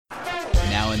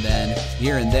now and then,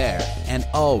 here and there, and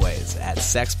always at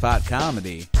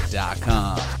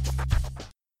sexpotcomedy.com.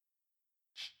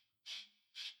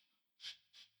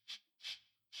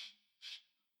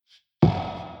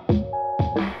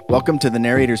 Welcome to the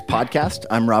Narrators Podcast.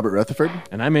 I'm Robert Rutherford.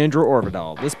 And I'm Andrew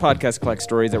Orvidal. This podcast collects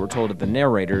stories that were told at the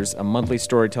Narrators, a monthly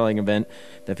storytelling event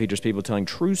that features people telling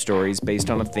true stories based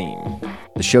on a theme.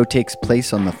 The show takes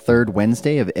place on the third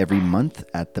Wednesday of every month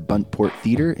at the Buntport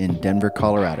Theater in Denver,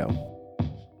 Colorado.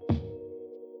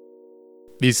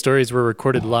 These stories were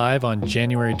recorded live on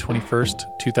January 21st,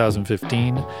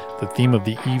 2015. The theme of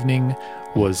the evening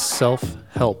was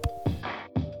self-help.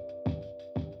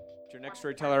 Your next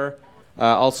storyteller,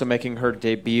 also making her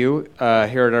debut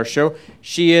here at our show.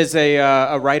 She is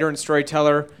a writer and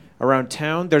storyteller around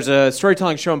town. There's a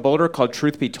storytelling show in Boulder called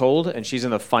Truth Be Told, and she's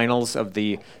in the finals of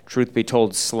the Truth Be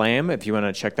Told Slam. If you want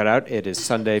to check that out, it is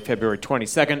Sunday, February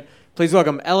 22nd. Please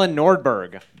welcome Ellen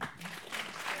Nordberg.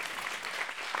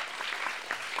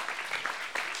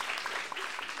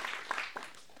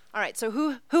 All right, so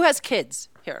who has kids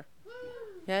here?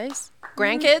 Guys?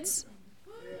 Grandkids?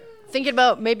 Thinking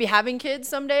about maybe having kids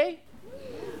someday?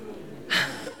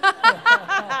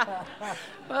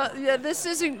 Well, yeah, this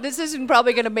isn't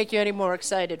probably going to make you any more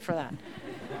excited for that.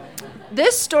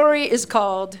 This story is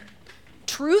called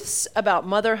Truths About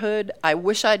Motherhood I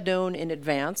Wish I'd Known in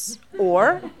Advance,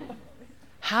 or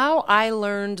How I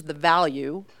Learned the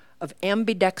Value of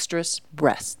Ambidextrous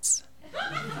Breasts.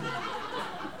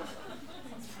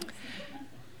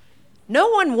 No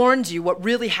one warns you what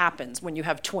really happens when you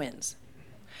have twins.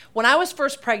 When I was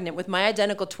first pregnant with my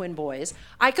identical twin boys,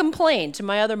 I complained to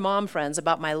my other mom friends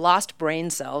about my lost brain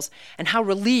cells and how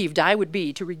relieved I would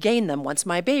be to regain them once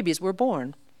my babies were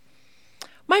born.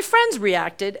 My friends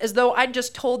reacted as though I'd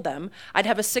just told them I'd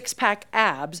have a six-pack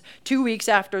abs 2 weeks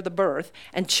after the birth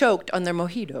and choked on their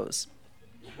mojitos.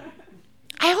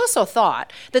 I also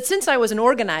thought that since I was an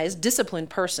organized, disciplined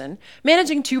person,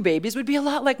 managing two babies would be a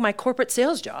lot like my corporate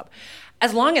sales job.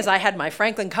 As long as I had my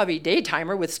Franklin Covey day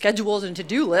timer with schedules and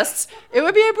to-do lists, it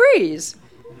would be a breeze.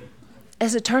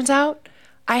 As it turns out,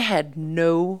 I had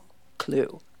no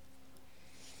clue.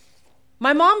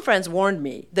 My mom friends warned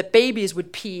me that babies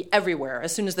would pee everywhere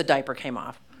as soon as the diaper came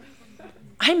off.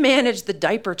 I managed the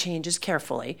diaper changes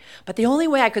carefully, but the only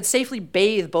way I could safely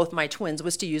bathe both my twins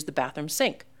was to use the bathroom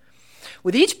sink.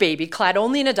 With each baby clad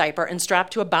only in a diaper and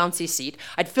strapped to a bouncy seat,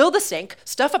 I'd fill the sink,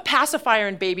 stuff a pacifier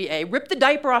in baby A, rip the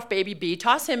diaper off baby B,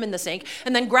 toss him in the sink,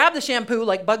 and then grab the shampoo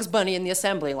like Bugs Bunny in the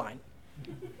assembly line.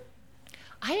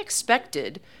 I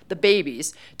expected the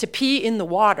babies to pee in the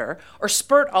water or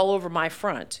spurt all over my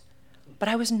front, but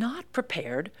I was not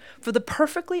prepared for the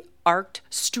perfectly arced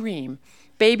stream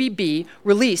baby B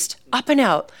released up and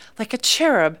out like a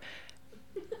cherub,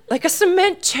 like a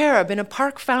cement cherub in a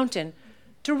park fountain,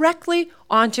 directly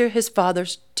onto his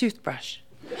father's toothbrush.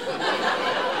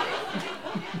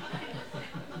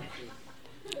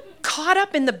 Caught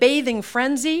up in the bathing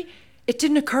frenzy, it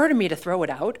didn't occur to me to throw it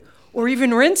out or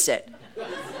even rinse it,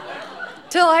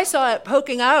 till I saw it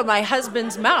poking out of my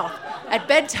husband's mouth at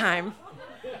bedtime.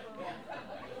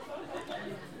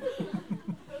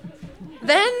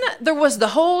 Then there was the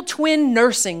whole twin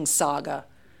nursing saga.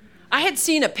 I had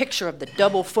seen a picture of the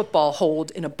double football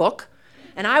hold in a book,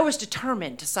 and I was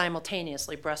determined to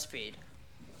simultaneously breastfeed.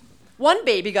 One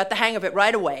baby got the hang of it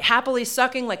right away, happily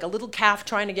sucking like a little calf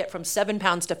trying to get from 7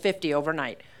 pounds to 50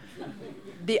 overnight.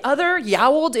 The other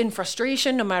yowled in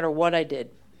frustration no matter what I did.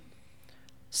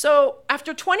 So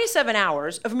after 27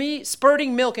 hours of me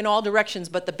spurting milk in all directions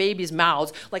but the baby's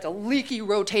mouths like a leaky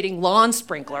rotating lawn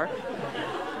sprinkler,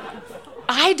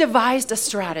 I devised a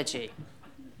strategy.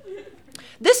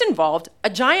 This involved a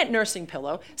giant nursing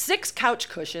pillow, 6 couch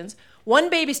cushions,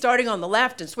 one baby starting on the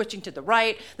left and switching to the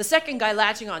right, the second guy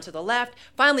latching onto the left,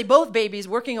 finally both babies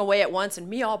working away at once and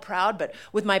me all proud but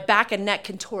with my back and neck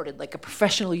contorted like a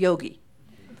professional yogi.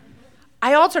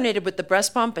 I alternated with the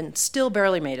breast pump and still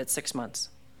barely made it 6 months.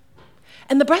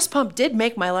 And the breast pump did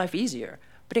make my life easier,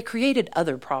 but it created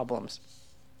other problems.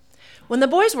 When the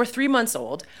boys were 3 months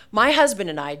old, my husband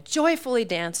and I joyfully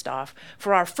danced off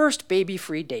for our first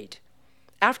baby-free date.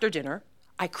 After dinner,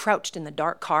 I crouched in the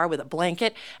dark car with a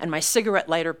blanket and my cigarette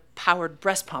lighter-powered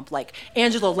breast pump like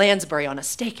Angela Lansbury on a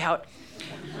stakeout,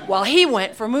 while he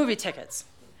went for movie tickets.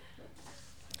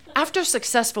 After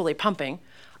successfully pumping,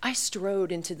 I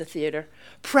strode into the theater,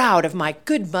 proud of my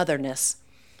good motherness.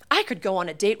 I could go on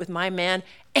a date with my man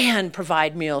and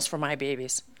provide meals for my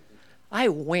babies. I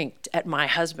winked at my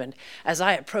husband as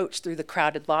I approached through the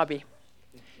crowded lobby.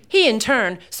 He, in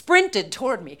turn, sprinted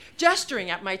toward me, gesturing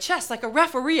at my chest like a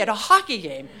referee at a hockey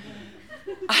game.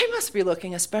 I must be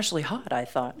looking especially hot, I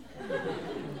thought.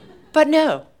 But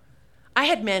no, I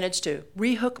had managed to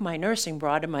rehook my nursing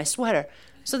bra to my sweater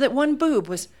so that one boob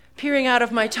was peering out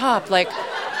of my top like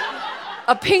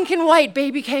a pink and white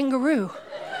baby kangaroo.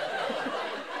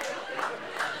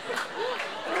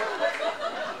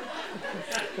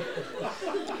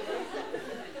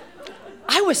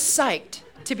 I was psyched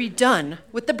to be done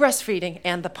with the breastfeeding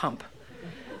and the pump.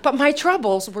 But my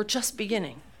troubles were just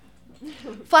beginning.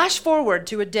 Flash forward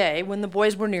to a day when the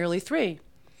boys were nearly 3.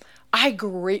 I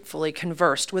gratefully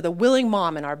conversed with a willing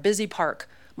mom in our busy park,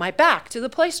 my back to the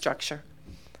play structure.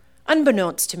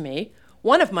 Unbeknownst to me,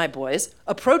 one of my boys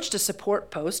approached a support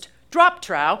post, dropped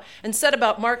trow, and set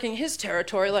about marking his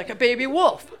territory like a baby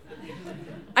wolf.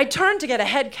 I turned to get a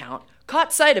head count,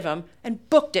 caught sight of him, and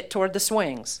booked it toward the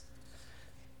swings.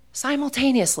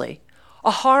 Simultaneously,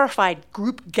 a horrified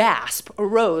group gasp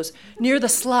arose near the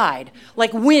slide,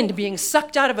 like wind being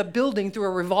sucked out of a building through a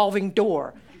revolving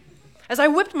door. As I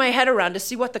whipped my head around to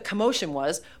see what the commotion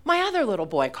was, my other little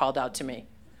boy called out to me,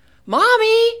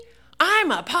 "Mommy,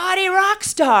 I'm a potty rock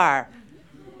star."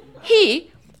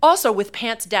 He, also with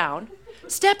pants down,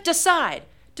 stepped aside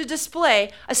to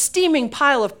display a steaming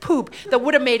pile of poop that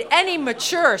would have made any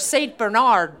mature St.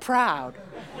 Bernard proud.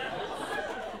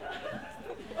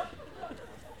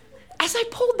 As I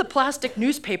pulled the plastic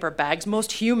newspaper bags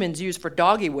most humans use for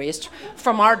doggy waste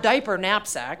from our diaper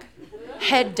knapsack,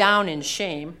 head down in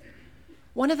shame,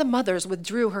 one of the mothers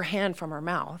withdrew her hand from her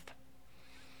mouth.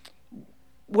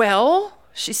 "Well,"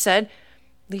 she said,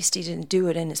 "at least he didn't do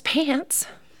it in his pants."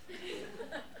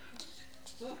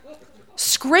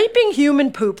 Scraping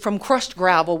human poop from crushed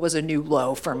gravel was a new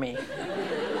low for me.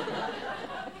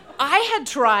 I had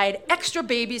tried extra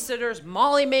babysitters,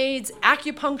 Molly maids,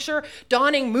 acupuncture,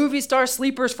 donning movie star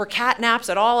sleepers for cat naps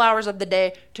at all hours of the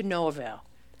day, to no avail.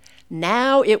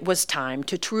 Now it was time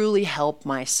to truly help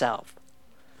myself.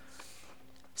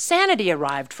 Sanity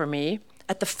arrived for me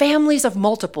at the Families of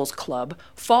Multiples Club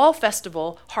Fall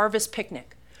Festival Harvest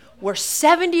Picnic, where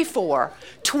 74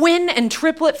 twin and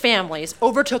triplet families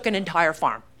overtook an entire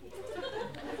farm.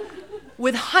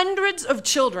 With hundreds of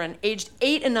children aged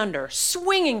 8 and under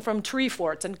swinging from tree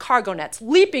forts and cargo nets,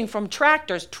 leaping from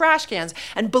tractors, trash cans,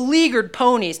 and beleaguered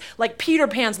ponies like Peter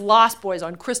Pan's Lost Boys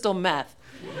on crystal meth.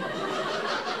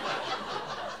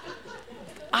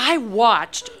 I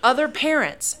watched other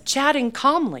parents chatting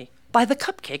calmly by the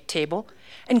cupcake table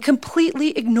and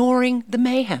completely ignoring the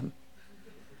mayhem.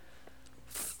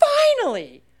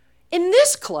 Finally, in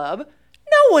this club,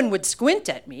 no one would squint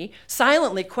at me,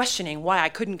 silently questioning why I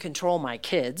couldn't control my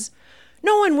kids.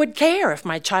 No one would care if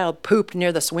my child pooped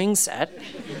near the swing set.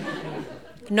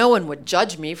 No one would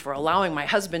judge me for allowing my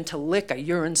husband to lick a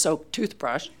urine-soaked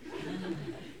toothbrush.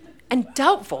 And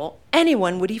doubtful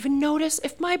anyone would even notice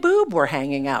if my boob were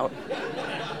hanging out.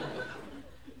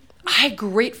 I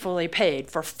gratefully paid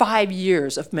for 5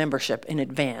 years of membership in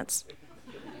advance.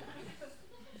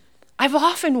 I've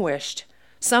often wished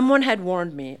someone had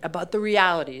warned me about the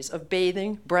realities of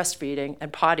bathing, breastfeeding,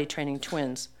 and potty training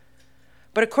twins.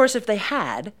 But of course, if they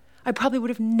had, I probably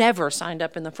would have never signed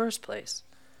up in the first place.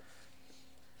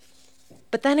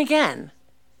 But then again,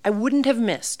 I wouldn't have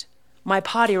missed my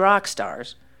potty rock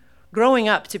stars growing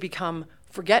up to become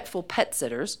forgetful pet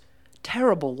sitters,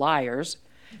 terrible liars,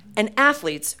 and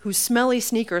athletes whose smelly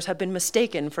sneakers have been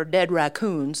mistaken for dead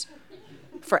raccoons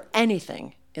for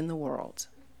anything in the world.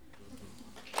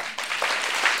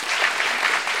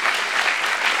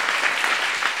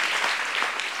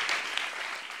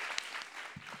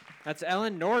 That's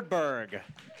Ellen Nordberg.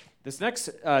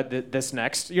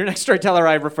 Your next storyteller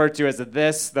I refer to as a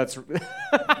this. That's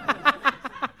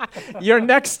your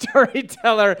next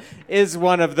storyteller is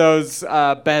one of those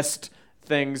best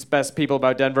people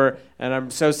about Denver, and I'm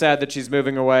so sad that she's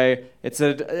moving away. It's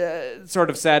a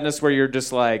sort of sadness where you're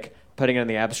just like putting it in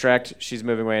the abstract. She's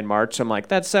moving away in March. So I'm like,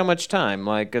 that's so much time.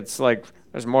 Like it's like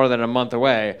there's more than a month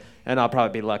away. And I'll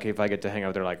probably be lucky if I get to hang out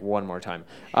with her like one more time.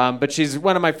 But she's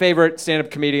one of my favorite stand-up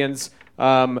comedians,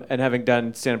 and having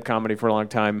done stand-up comedy for a long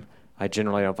time, I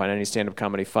generally don't find any stand-up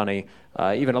comedy funny,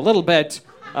 even a little bit.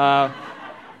 But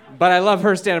I love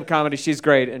her stand-up comedy. She's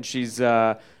great, and she's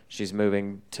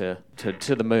moving to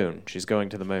the moon. She's going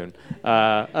to the moon.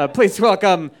 Please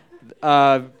welcome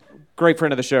great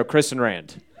friend of the show, Kristin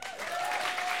Rand.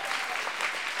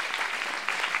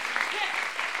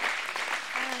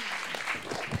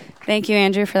 Thank you,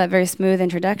 Andrew, for that very smooth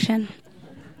introduction.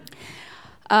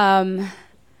 Hi.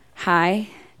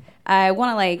 I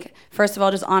want to, first of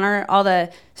all, just honor all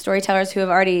the storytellers who have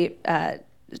already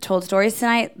told stories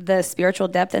tonight, the spiritual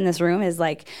depth in this room is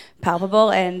like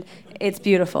palpable, and it's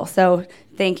beautiful. So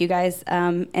thank you guys.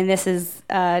 And this is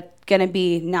going to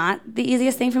be not the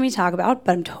easiest thing for me to talk about,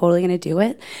 but I'm totally going to do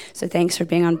it. So thanks for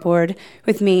being on board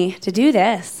with me to do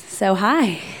this. So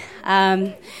hi.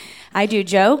 I do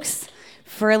jokes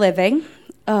for a living.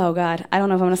 Oh, God. I don't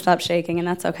know if I'm going to stop shaking, and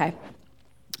that's okay.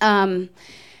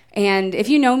 And if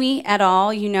you know me at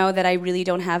all, you know that I really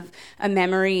don't have a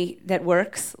memory that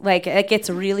works. Like, it gets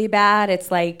really bad. It's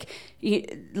like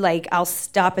I'll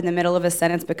stop in the middle of a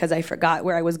sentence because I forgot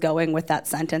where I was going with that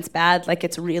sentence bad. Like,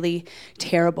 it's really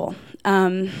terrible.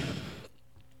 But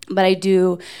I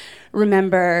do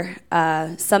remember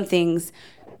some things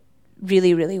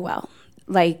really, really well.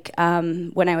 Like,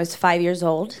 when I was 5 years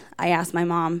old, I asked my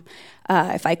mom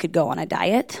if I could go on a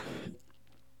diet.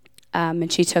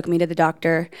 And she took me to the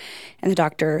doctor, and the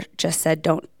doctor just said,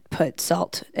 don't put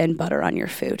salt and butter on your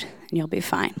food, and you'll be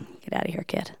fine. Get out of here,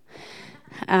 kid.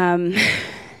 I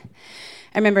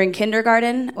remember in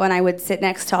kindergarten, when I would sit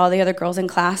next to all the other girls in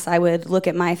class, I would look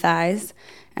at my thighs,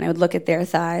 and I would look at their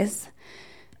thighs,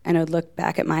 and I would look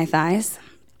back at my thighs,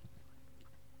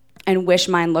 and wish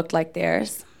mine looked like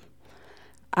theirs.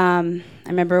 I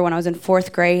remember when I was in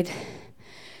 4th grade,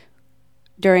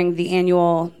 during the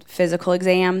annual physical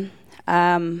exam,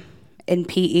 in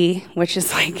PE, which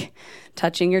is like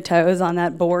touching your toes on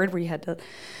that board where you had to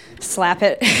slap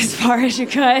it as far as you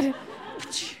could.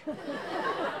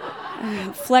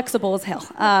 Flexible as hell.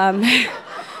 I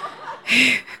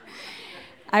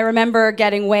remember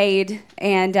getting weighed,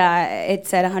 and it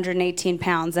said 118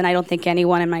 pounds, and I don't think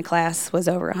anyone in my class was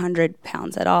over 100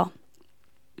 pounds at all.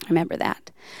 I remember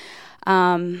that.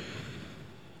 I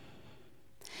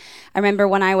remember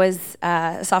when I was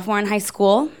a sophomore in high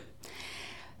school,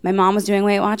 my mom was doing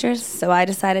Weight Watchers, so I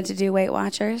decided to do Weight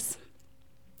Watchers.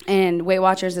 And Weight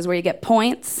Watchers is where you get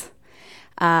points.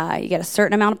 You get a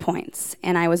certain amount of points.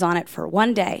 And I was on it for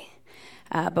one day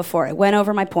before I went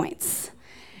over my points.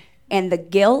 And the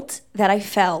guilt that I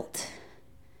felt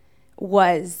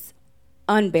was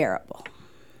unbearable.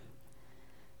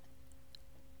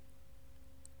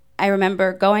 I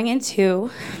remember going into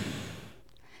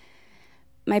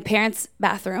my parents'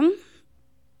 bathroom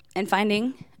and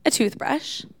finding a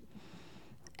toothbrush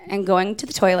and going to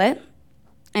the toilet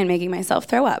and making myself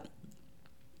throw up.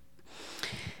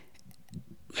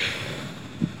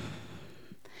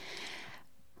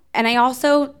 And I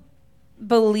also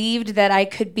believed that I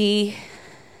could be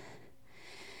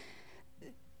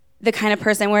the kind of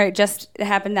person where it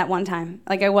happened that one time.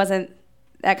 Like, I wasn't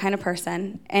that kind of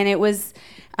person. And it was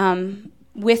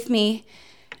with me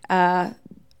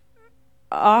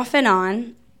off and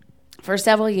on for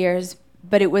several years,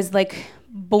 but it was like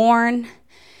born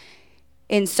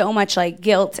in so much like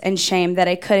guilt and shame that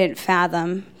I couldn't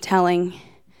fathom telling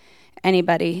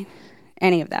anybody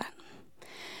any of that.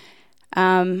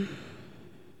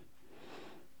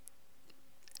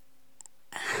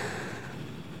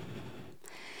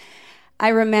 I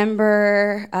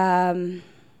remember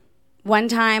one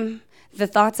time the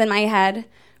thoughts in my head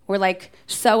were like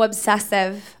so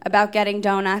obsessive about getting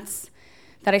donuts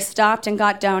that I stopped and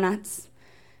got donuts,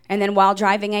 and then while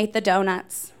driving ate the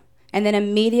donuts, and then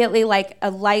immediately like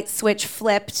a light switch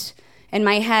flipped in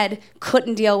my head,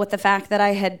 couldn't deal with the fact that I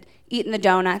had eaten the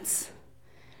donuts.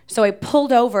 So I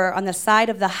pulled over on the side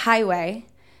of the highway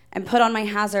and put on my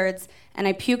hazards, and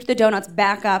I puked the donuts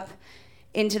back up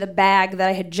into the bag that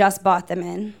I had just bought them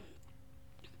in.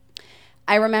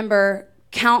 I remember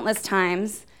countless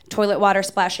times toilet water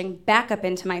splashing back up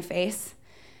into my face,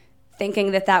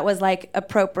 thinking that that was like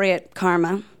appropriate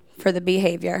karma for the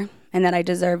behavior and that I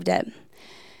deserved it.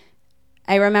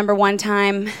 I remember one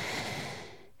time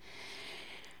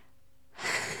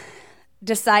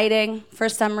deciding for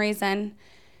some reason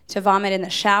to vomit in the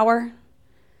shower,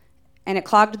 and it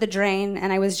clogged the drain,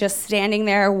 and I was just standing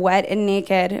there wet and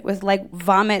naked with like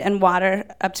vomit and water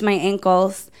up to my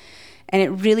ankles, and it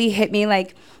really hit me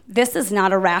like, this is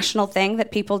not a rational thing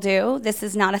that people do. This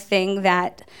is not a thing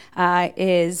that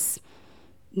is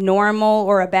normal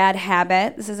or a bad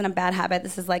habit. This isn't a bad habit.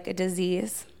 This is like a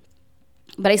disease.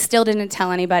 But I still didn't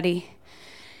tell anybody.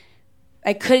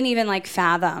 I couldn't even like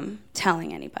fathom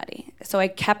telling anybody. So I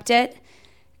kept it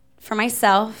for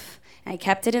myself. I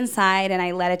kept it inside, and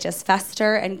I let it just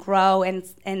fester and grow.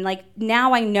 And like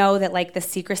now I know that like the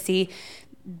secrecy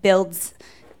builds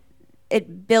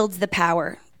the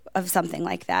power of something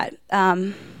like that.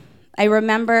 I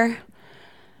remember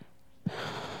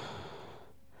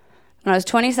when I was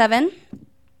 27,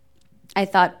 I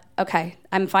thought, okay,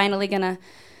 I'm finally gonna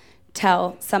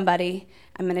tell somebody.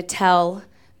 I'm gonna tell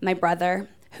my brother,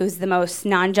 who's the most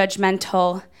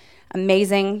non-judgmental,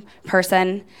 amazing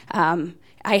person.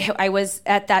 I was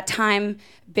at that time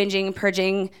binging,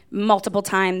 purging multiple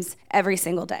times every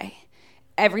single day.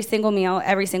 Every single meal,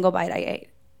 every single bite I ate.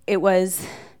 It was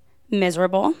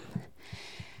miserable.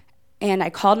 And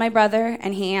I called my brother,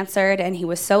 and he answered, and he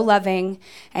was so loving,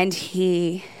 and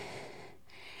he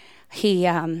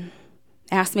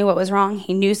asked me what was wrong.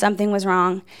 He knew something was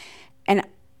wrong. And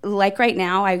like right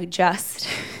now, I just,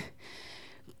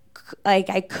 like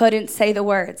I couldn't say the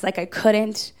words. Like I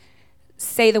couldn't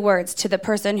say the words to the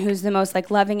person who's the most like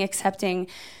loving, accepting,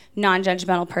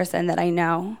 non-judgmental person that I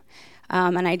know.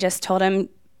 And I just told him,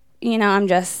 I'm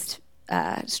just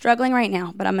struggling right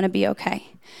now, but I'm going to be okay.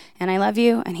 And I love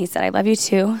you. And he said, I love you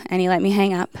too. And he let me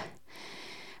hang up.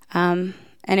 And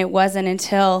it wasn't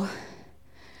until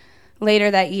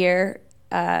later that year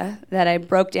that I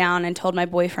broke down and told my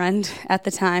boyfriend at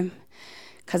the time,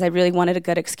 because I really wanted a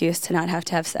good excuse to not have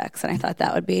to have sex. And I thought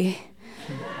that would be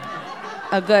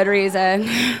a good reason.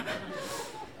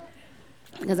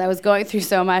 Because I was going through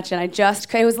so much, and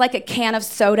it was like a can of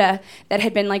soda that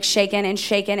had been like shaken and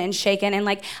shaken and shaken. And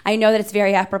like, I know that it's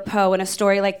very apropos in a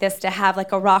story like this to have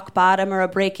like a rock bottom or a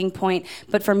breaking point.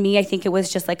 But for me, I think it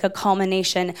was just like a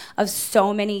culmination of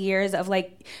so many years of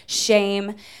like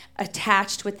shame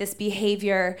attached with this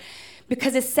behavior.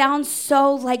 Because it sounds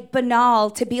so like banal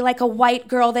to be like a white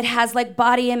girl that has like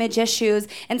body image issues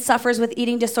and suffers with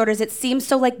eating disorders. It seems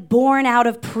so like born out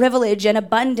of privilege and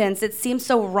abundance. It seems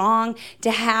so wrong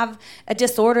to have a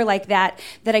disorder like that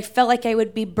I felt like I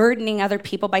would be burdening other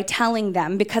people by telling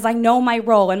them, because I know my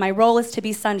role, and my role is to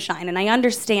be sunshine, and I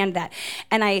understand that.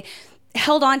 And I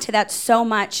held on to that so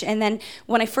much. And then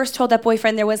when I first told that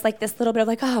boyfriend, there was like this little bit of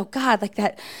like, oh God, like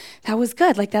that was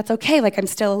good. Like, that's okay. Like, I'm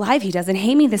still alive. He doesn't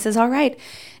hate me. This is all right.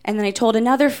 And then I told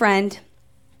another friend,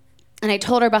 and I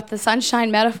told her about the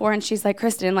sunshine metaphor. And she's like,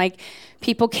 Kristin, like,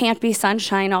 people can't be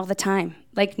sunshine all the time.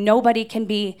 Like, nobody can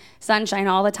be sunshine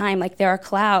all the time. Like, there are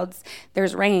clouds,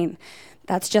 there's rain.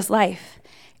 That's just life.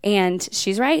 And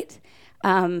she's right.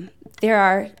 There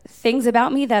are things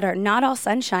about me that are not all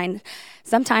sunshine.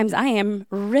 Sometimes I am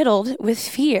riddled with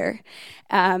fear,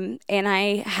 and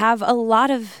I have a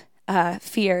lot of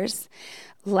fears.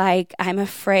 Like, I'm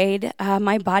afraid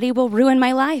my body will ruin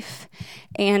my life,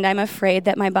 and I'm afraid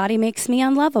that my body makes me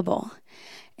unlovable,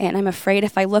 and I'm afraid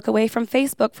if I look away from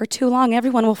Facebook for too long,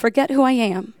 everyone will forget who I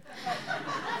am.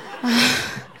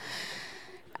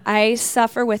 I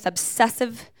suffer with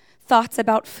obsessive thoughts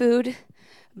about food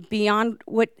beyond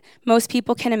what most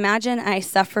people can imagine. I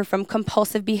suffer from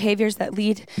compulsive behaviors that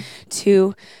lead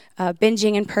to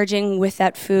binging and purging with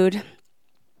that food.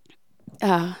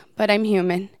 But I'm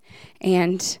human,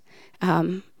 and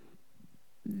I'm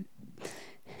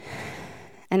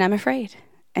afraid,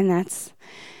 and that's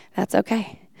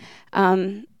okay.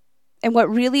 And what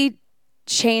really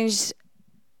changed,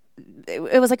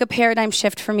 it was like a paradigm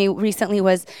shift for me recently,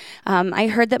 was I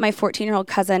heard that my 14-year-old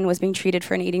cousin was being treated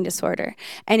for an eating disorder.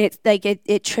 And it's like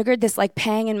it triggered this like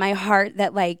pang in my heart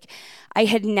that like I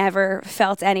had never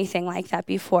felt anything like that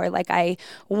before. Like, I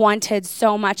wanted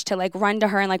so much to like run to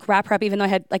her and like wrap her up, even though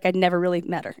I'd never really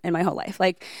met her in my whole life.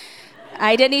 Like,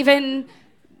 I didn't even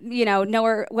know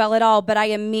her well at all, but I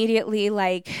immediately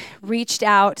like reached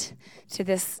out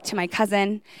to my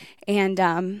cousin,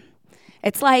 and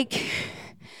it's like,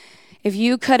 if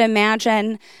you could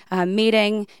imagine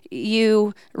meeting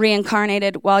you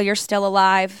reincarnated while you're still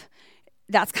alive,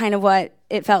 that's kind of what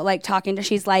it felt like talking to her.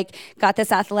 She's like got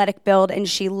this athletic build, and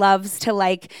she loves to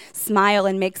like smile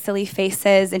and make silly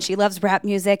faces, and she loves rap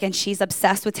music, and she's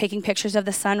obsessed with taking pictures of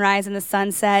the sunrise and the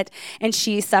sunset, and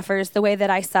she suffers the way that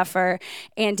I suffer.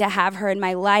 And to have her in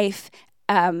my life,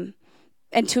 and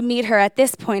to meet her at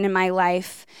this point in my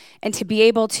life, and to be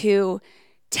able to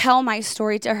tell my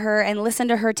story to her and listen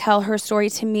to her tell her story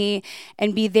to me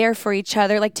and be there for each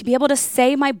other. Like, to be able to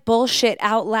say my bullshit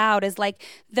out loud is like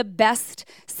the best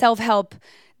self-help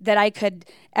that I could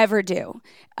ever do.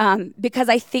 Because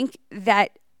I think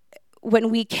that when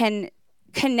we can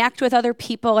connect with other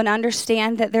people and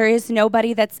understand that there is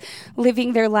nobody that's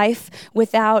living their life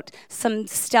without some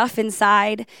stuff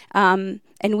inside,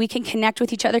 and we can connect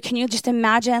with each other. Can you just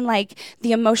imagine like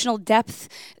the emotional depth,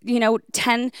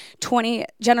 10, 20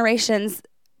 generations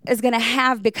is going to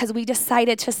have, because we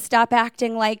decided to stop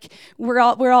acting like we're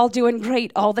all doing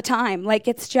great all the time. Like,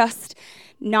 it's just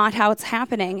not how it's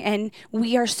happening. And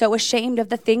we are so ashamed of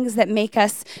the things that make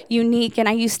us unique. And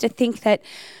I used to think that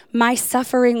my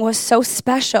suffering was so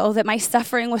special, that my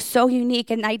suffering was so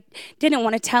unique, and I didn't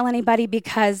want to tell anybody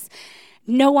because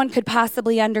no one could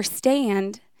possibly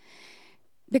understand,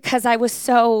 because I was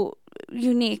so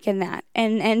unique in that.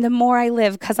 And the more I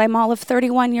live, because I'm all of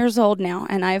 31 years old now,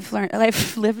 and I've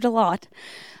lived a lot.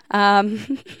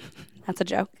 That's a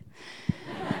joke.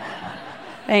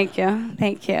 Thank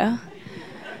you.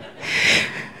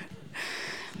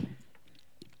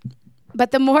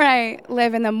 But the more I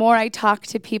live and the more I talk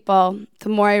to people, the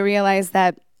more I realize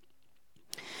that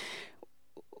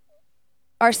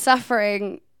our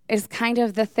suffering is kind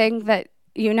of the thing that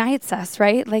unites us,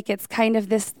 right? Like, it's kind of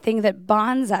this thing that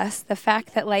bonds us. The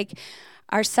fact that, like,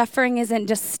 our suffering isn't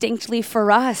distinctly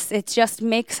for us. It just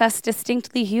makes us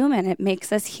distinctly human. It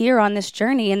makes us here on this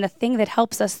journey. And the thing that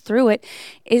helps us through it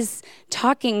is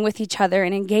talking with each other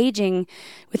and engaging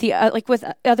with with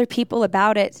other people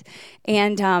about it.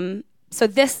 And so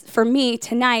this, for me,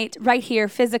 tonight, right here,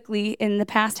 physically, in the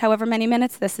past however many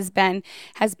minutes this has been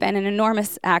an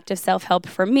enormous act of self-help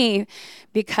for me,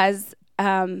 because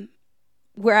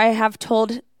where I have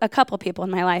told a couple people in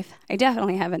my life, I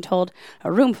definitely haven't told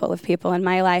a room full of people in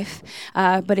my life.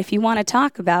 But if you want to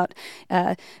talk about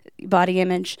body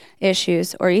image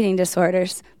issues or eating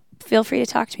disorders, feel free to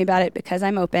talk to me about it, because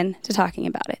I'm open to talking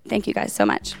about it. Thank you guys so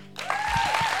much.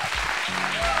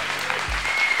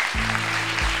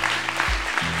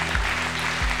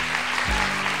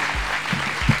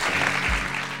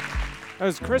 That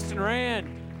was Kristin Rand.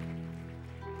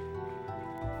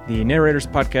 The Narrators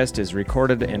Podcast is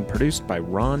recorded and produced by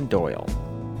Ron Doyle.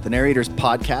 The Narrators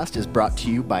Podcast is brought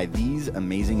to you by these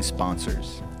amazing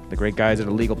sponsors. The great guys at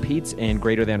Illegal Pete's and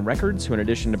Greater Than Records, who in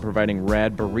addition to providing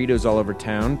rad burritos all over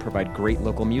town, provide great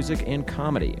local music and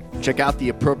comedy. Check out the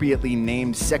appropriately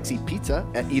named Sexy Pizza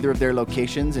at either of their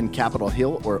locations in Capitol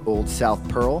Hill or Old South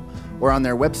Pearl, or on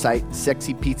their website,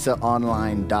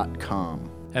 sexypizzaonline.com.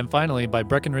 And finally, by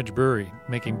Breckenridge Brewery,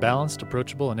 making balanced,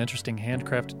 approachable, and interesting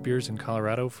handcrafted beers in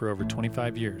Colorado for over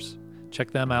 25 years.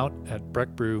 Check them out at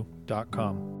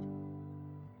breckbrew.com.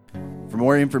 For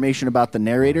more information about the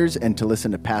Narrators and to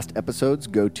listen to past episodes,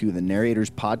 go to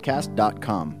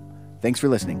thenarratorspodcast.com. Thanks for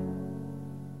listening.